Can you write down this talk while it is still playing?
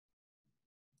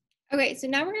Okay, so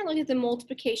now we're going to look at the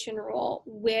multiplication rule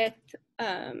with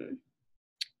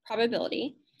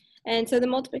probability. And so the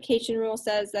multiplication rule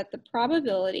says that the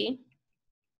probability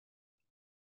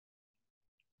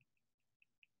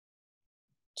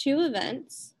two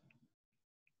events,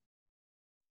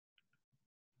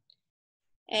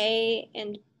 A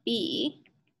and B,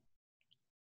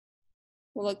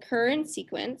 will occur in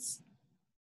sequence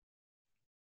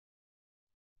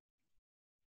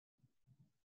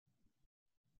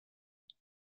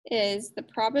is the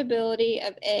probability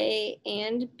of A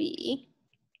and B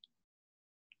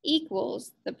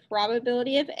equals the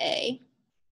probability of A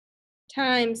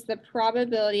times the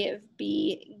probability of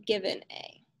B given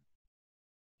A.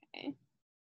 Okay.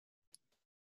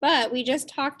 But we just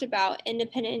talked about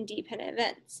independent and dependent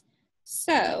events.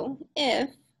 So if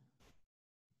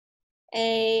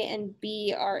A and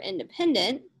B are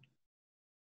independent,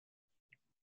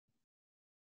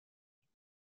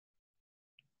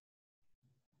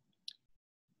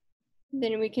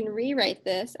 then we can rewrite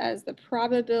this as the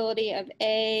probability of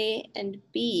A and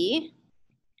B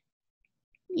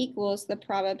equals the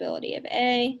probability of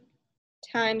A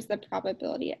times the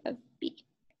probability of B.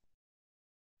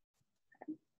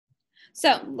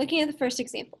 So looking at the first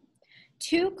example,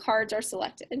 two cards are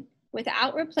selected.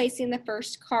 Without replacing the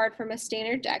first card from a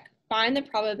standard deck, find the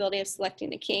probability of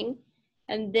selecting a king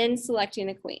and then selecting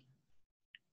a queen.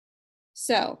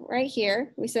 So right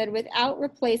here, we said without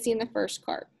replacing the first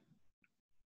card.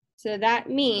 So that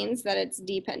means that it's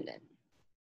dependent.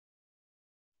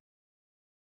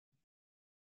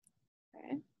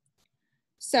 Okay.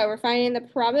 So we're finding the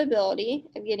probability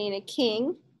of getting a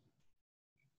king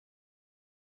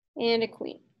and a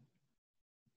queen.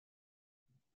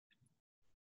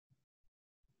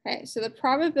 Okay, so the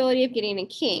probability of getting a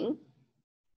king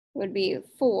would be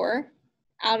 4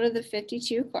 out of the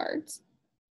 52 cards.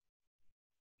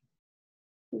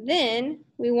 Then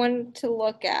we want to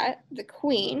look at the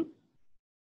queen.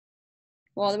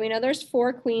 Well, we know there's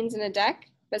 4 queens in a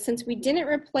deck, but since we didn't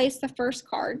replace the first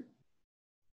card,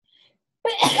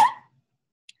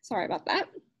 sorry about that,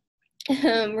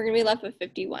 we're gonna be left with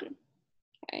 51,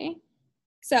 okay?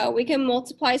 So we can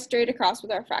multiply straight across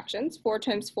with our fractions. 4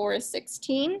 times 4 is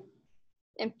 16,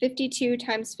 and 52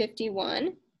 times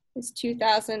 51 is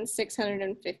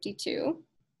 2,652.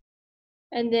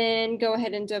 And then go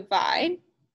ahead and divide.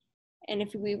 And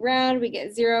if we round, we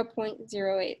get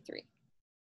 0.083.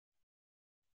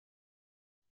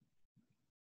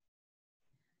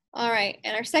 All right,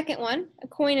 and our second one, a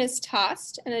coin is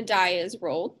tossed and a die is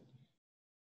rolled.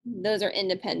 Those are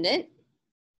independent.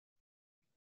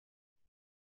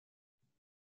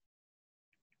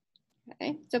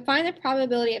 Okay, so find the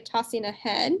probability of tossing a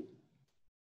head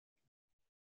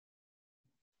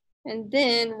and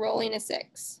then rolling a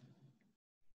 6.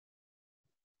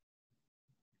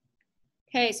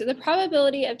 Okay, so the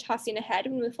probability of tossing a head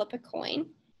when we flip a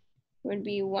coin would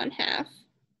be 1/2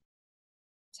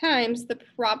 times the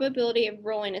probability of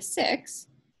rolling a 6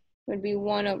 would be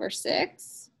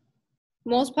 1/6.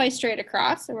 Multiply straight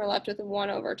across and we're left with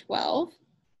 1/12,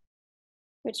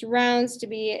 which rounds to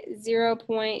be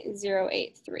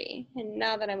 0.083. And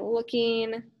now that I'm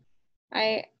looking,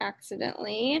 I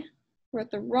accidentally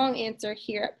wrote the wrong answer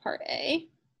here at part A.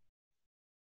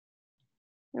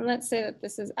 And let's say that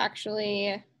this is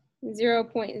actually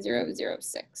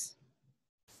 0.006.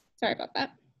 Sorry about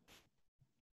that.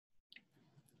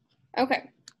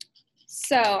 Okay,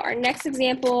 so our next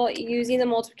example, using the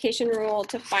multiplication rule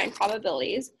to find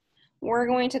probabilities, we're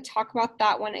going to talk about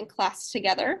that one in class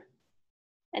together.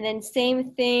 And then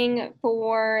same thing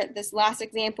for this last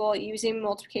example, using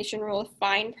multiplication rule to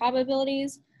find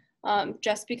probabilities,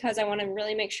 just because I want to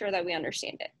really make sure that we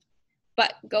understand it.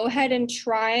 But go ahead and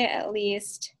try at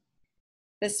least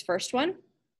this first one,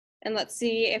 and let's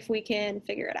see if we can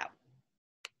figure it out.